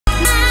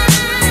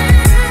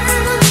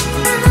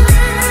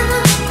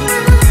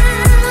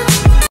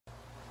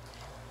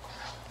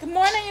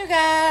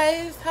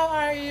guys, how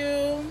are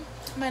you?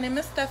 My name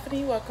is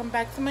Stephanie. Welcome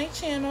back to my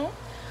channel.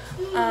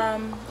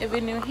 If you're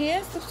new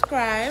here,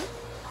 subscribe,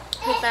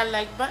 hit that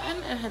like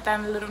button, and hit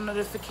that little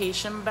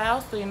notification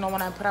bell so you know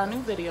when I put out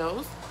new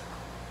videos.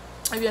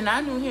 If you're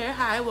not new here,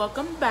 hi,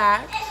 welcome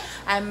back.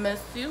 I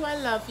miss you. I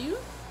love you.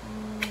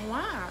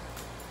 Mwah.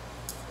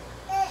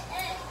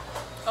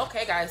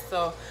 Okay guys,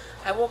 so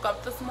I woke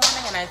up this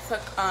morning and I took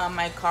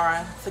my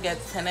car to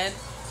get tinted.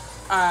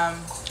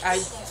 I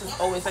just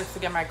always like to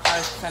get my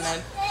cars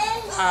tinted.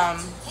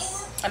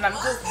 And I'm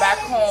just back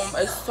home.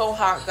 It's so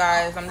hot,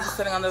 guys. I'm just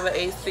sitting under the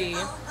AC.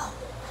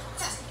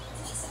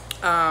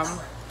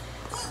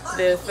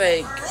 There's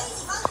like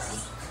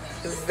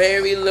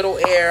very little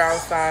air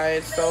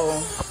outside, so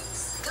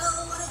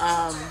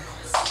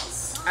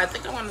I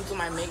think I want to do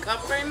my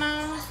makeup right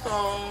now.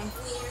 So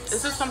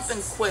this is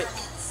something quick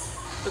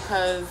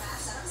because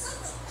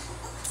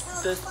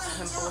this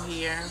pimple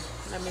here,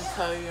 let me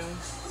tell you.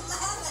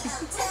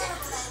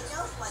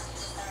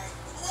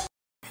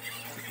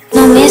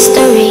 No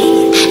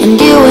mystery,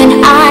 and you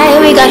and I,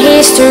 we got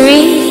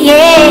history,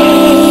 yeah.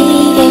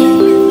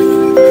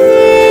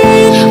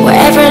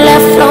 Wherever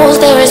love flows,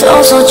 there is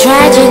also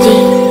tragedy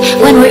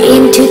when we're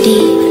in too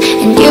deep.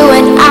 And you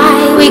and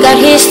I, we got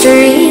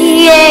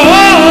history, yeah.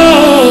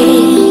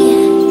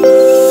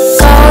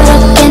 Go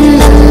look in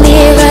the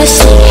mirror,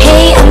 say,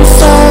 hey, I'm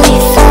sorry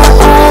for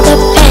all the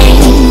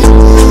pain.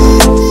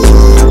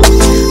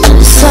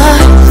 I'm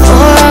sorry for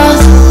all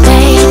the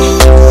pain.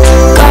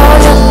 Go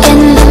look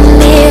in the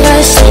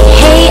mirror, say,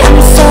 hey, I'm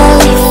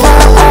sorry for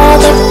all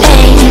the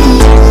pain.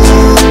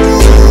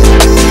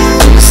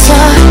 I'm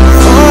sorry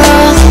for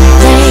all the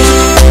pain.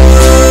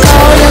 Go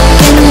look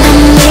in the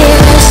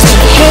mirror, say,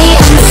 hey,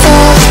 I'm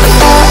sorry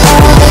for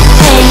all the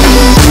pain.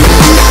 I'm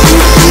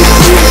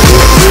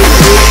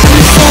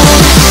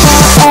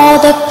sorry for all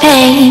the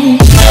pain.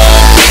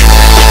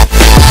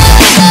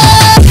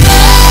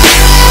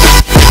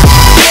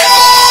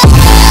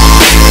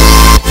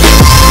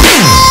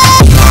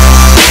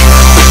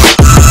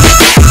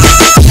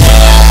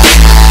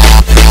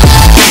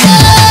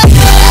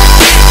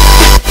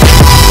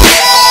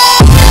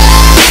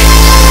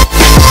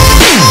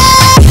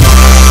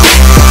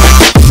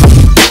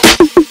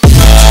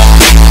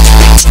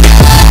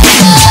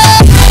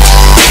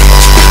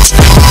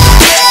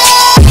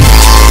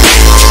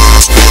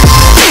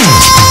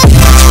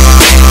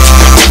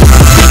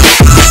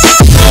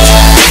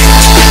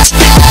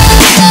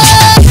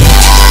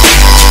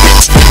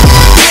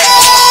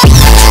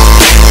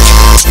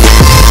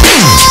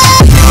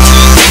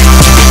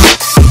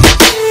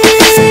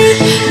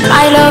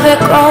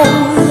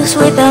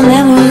 With the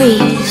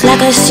memories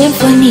like a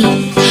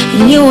symphony,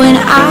 and you and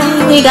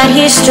I, we got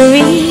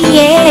history,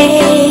 yeah.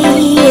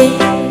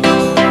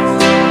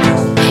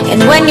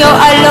 And when you're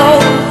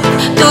alone,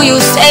 do you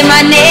say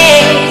my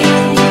name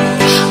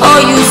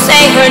or you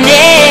say her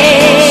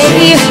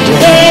name?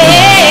 Yeah.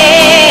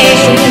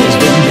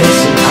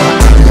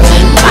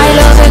 My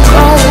love, it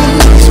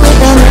grows with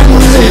the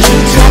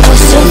memories like a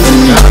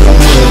symphony,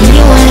 and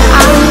you and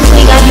I,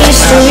 we got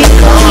history,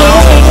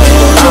 yeah.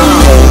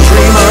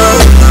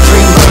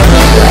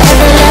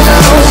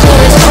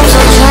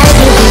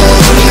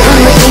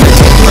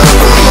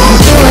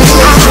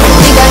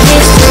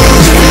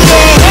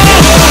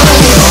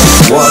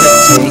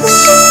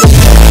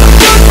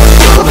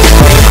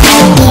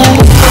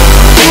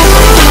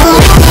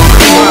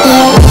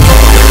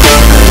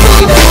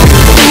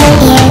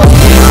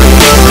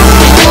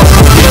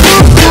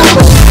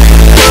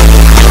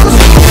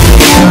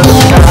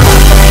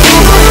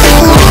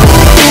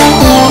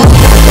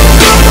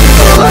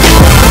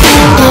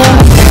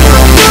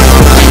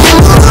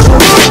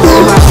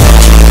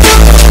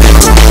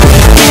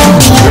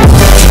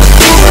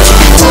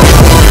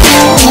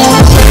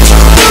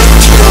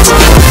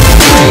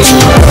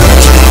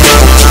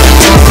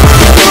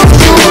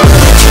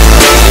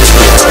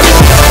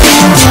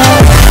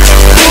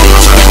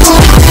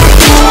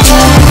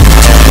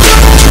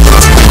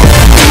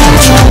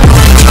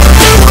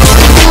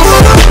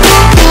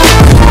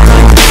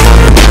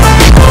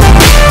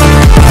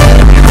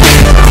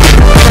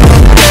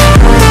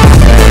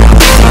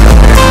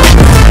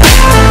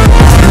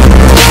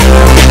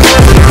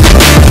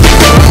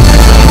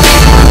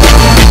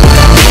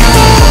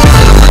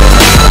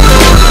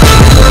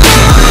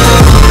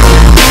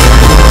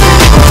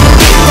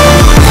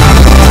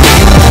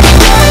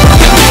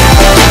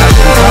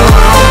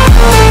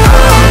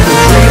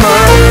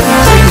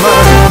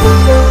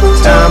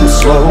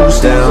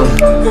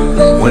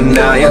 When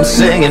I am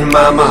singing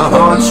my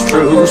heart's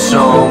true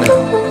song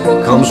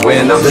comes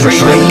when I'm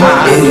dreaming.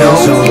 I know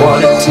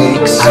what it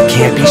takes. I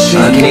can't be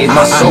shaken. I need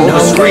my soul to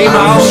scream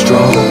out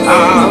strong.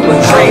 I'm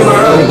a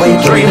dreamer,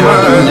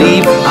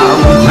 leave.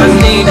 I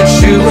need to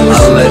choose.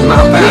 I'll let my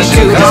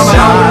passion come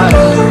out.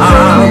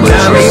 I'm a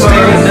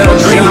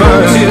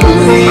dreamer to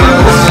the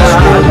other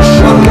side.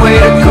 One way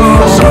to go,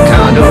 some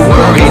kind of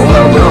worry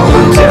will go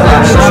until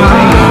I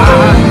try.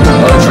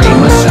 A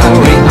dreamer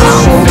story,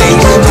 I'm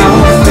face to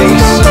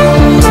face.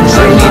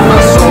 I need my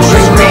soul to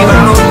scream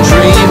out,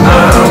 dream.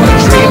 I'm a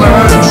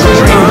dreamer.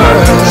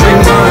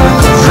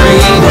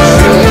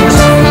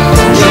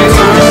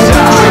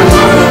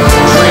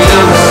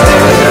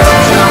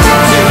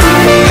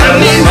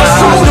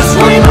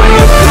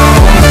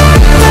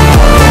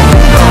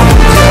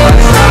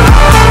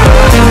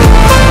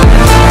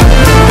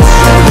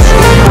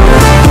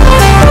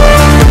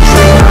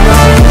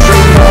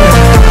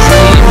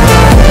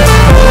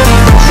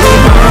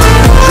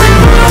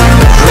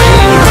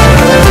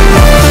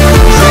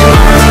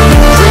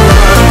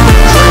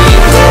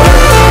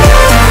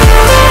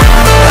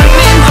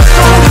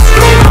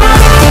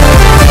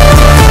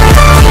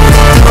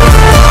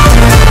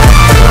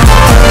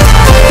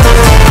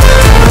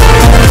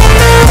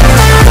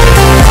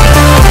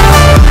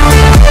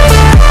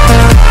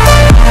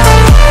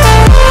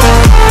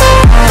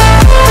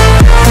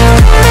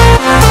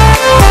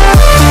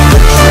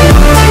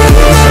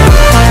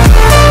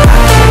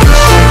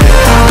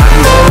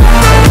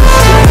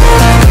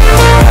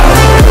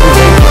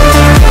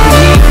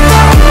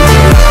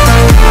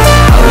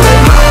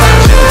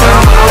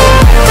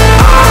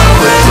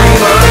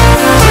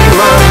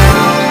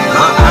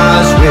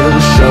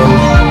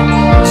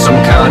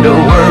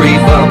 worry,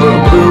 bubble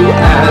blue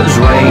as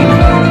rain.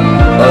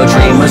 A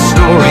dream, a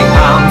story,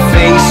 I'm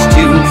face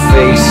to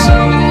face.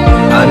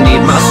 I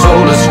need my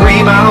soul to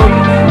scream out,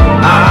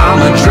 I'm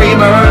a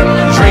dreamer,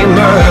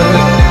 dreamer.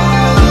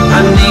 I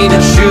need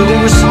to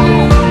choose,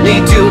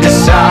 need to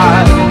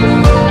decide.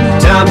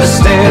 Time to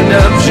stand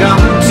up,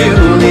 jump to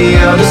the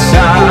other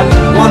side.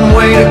 One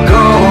way to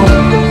go,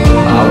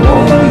 I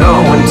won't know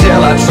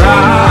until I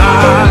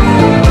try.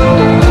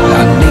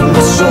 I need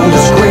my soul to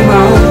scream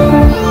out,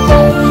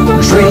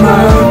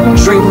 dreamer,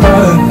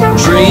 dreamer,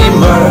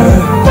 dreamer,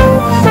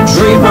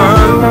 dreamer,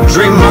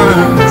 dreamer,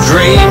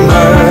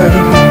 dreamer,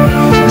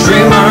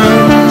 dreamer,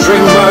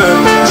 dreamer,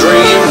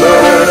 dreamer.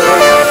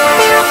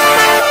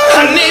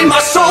 I need my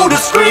soul to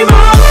scream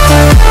out.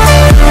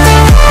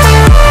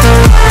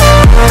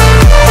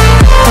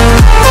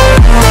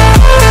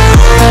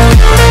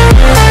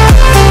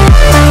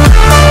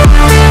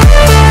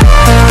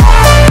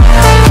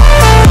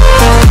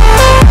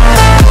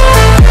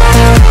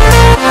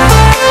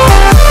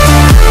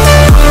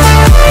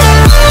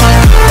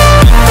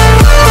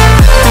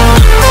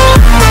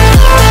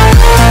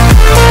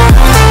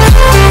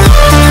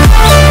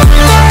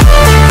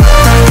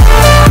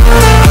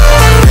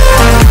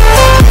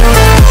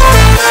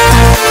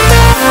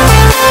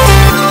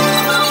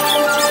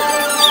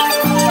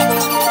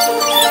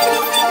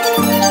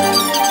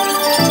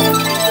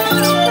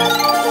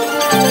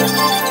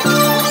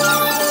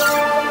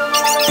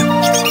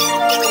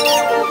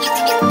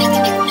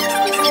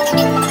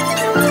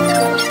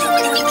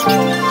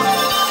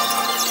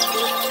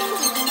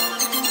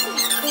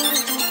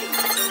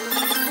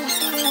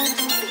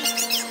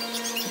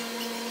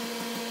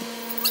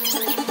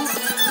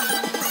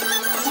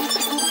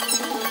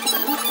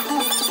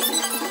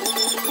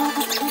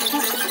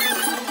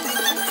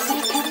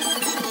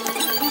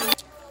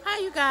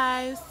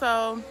 Guys,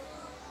 so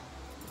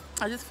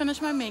I just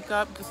finished my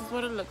makeup. This is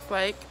what it looks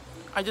like.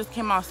 I just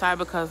came outside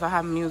because I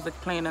have music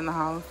playing in the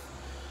house.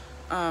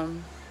 I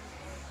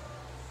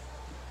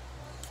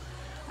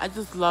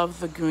just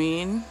love the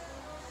green,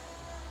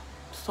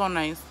 so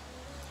nice,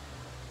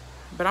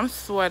 but I'm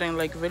sweating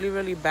like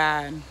really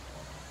bad.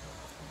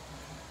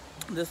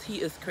 This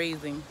heat is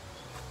crazy.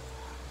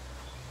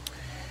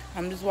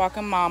 I'm just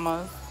walking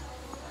mamas.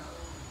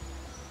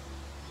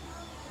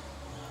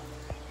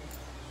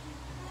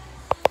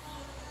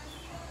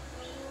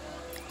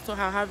 So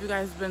how have you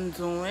guys been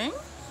doing,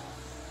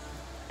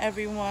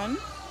 everyone?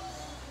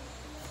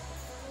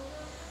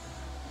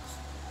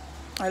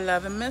 I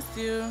love and miss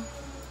you.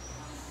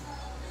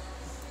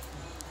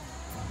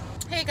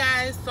 Hey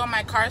guys, so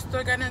my car's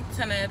still getting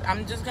tinted.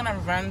 I'm just gonna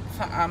run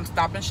to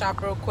Stop and Shop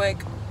real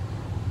quick.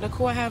 Look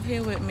who I have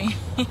here with me.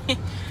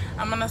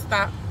 I'm gonna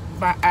stop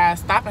by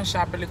Stop and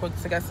Shop really quick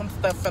to get some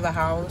stuff for the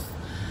house.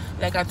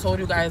 Like I told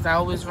you guys, I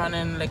always run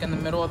in like in the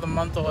middle of the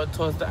month or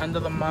towards the end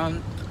of the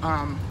month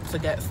to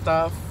get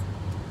stuff,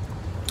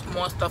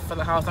 more stuff for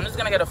the house. I'm just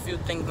gonna get a few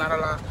things, not a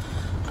lot.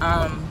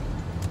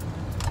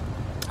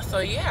 So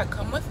yeah,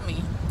 come with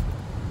me.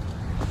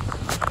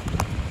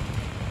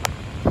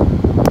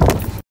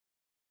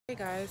 Hey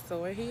guys, so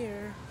we're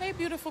here. Hey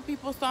beautiful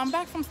people, so I'm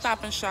back from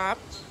Stop and Shop.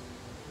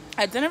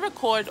 I didn't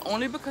record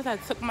only because I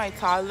took my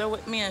toddler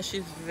with me and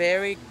she's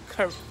very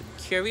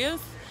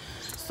curious.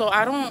 So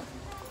I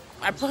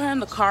put her in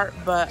the cart,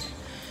 but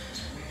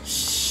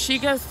she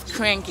gets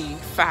cranky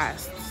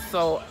fast.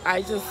 So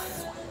I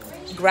just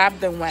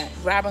grabbed and went,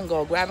 grab and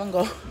go,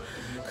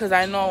 because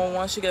I know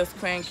once she gets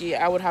cranky,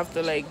 I would have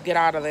to like get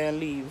out of there and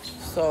leave.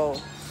 So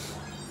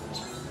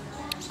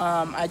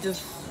I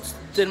just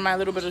did my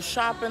little bit of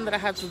shopping that I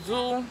had to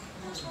do,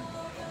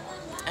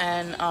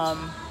 and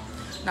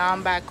now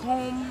I'm back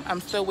home. I'm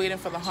still waiting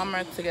for the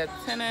Hummer to get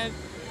tinted.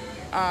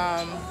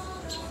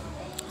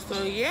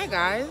 So yeah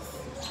guys,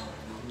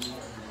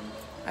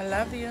 I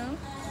love you.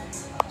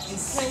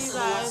 Okay you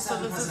guys,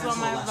 so this is what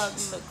my vlog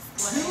looks like.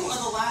 2 of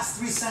the last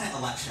 3 Senate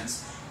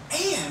elections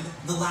and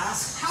the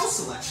last House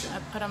election. I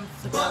put them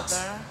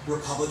together. But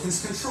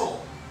Republicans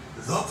control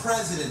the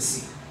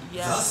presidency,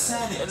 yes, the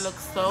Senate, it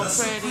looks so the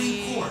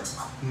pretty. Supreme Court,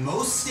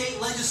 most state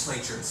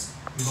legislatures,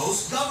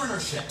 most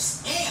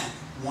governorships, and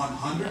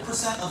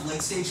 100% of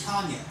late-stage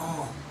Kanye.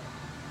 Oh,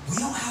 we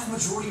don't have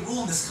majority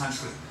rule in this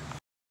country.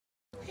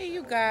 Hey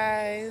you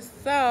guys,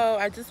 so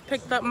I just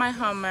picked up my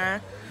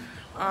Hummer.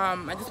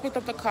 I just picked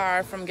up the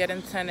car from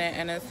getting tinted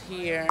and it's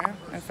here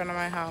in front of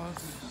my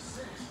house.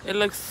 It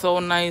looks so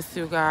nice,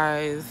 you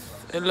guys.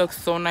 It looks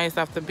so nice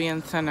after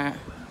being tinted.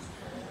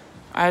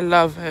 I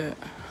love it.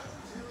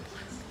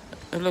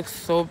 It looks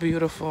so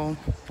beautiful.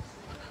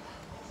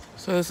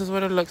 So this is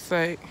what it looks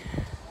like.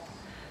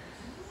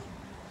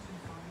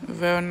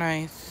 Very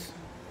nice.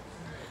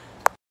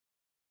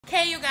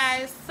 Okay you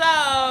guys,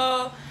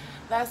 so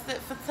that's it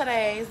for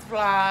today's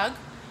vlog.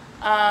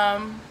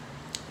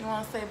 You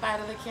want to say bye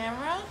to the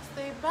camera?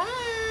 Say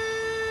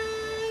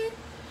bye.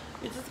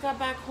 We just got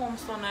back home,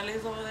 so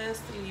Nelly's over there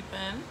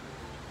sleeping.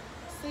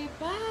 Say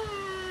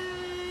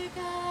bye,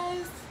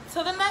 guys.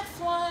 Till the next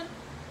one.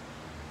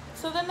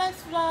 Till the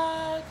next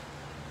vlog.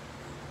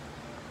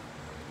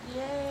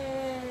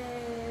 Yay.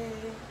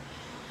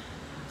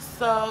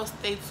 So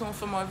stay tuned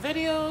for more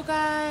video,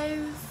 guys.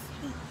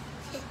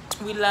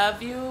 We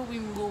love you.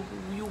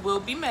 You will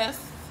be missed.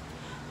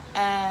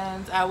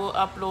 And I will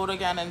upload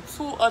again in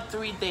 2 or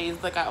 3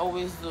 days, like I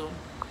always do.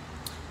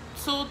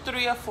 2,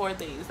 3, or 4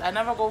 days. I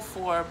never go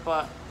 4,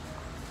 but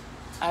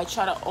I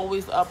try to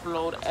always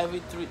upload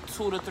every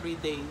 2 to 3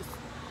 days.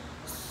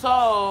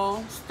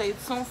 So stay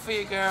tuned for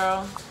your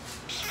girl.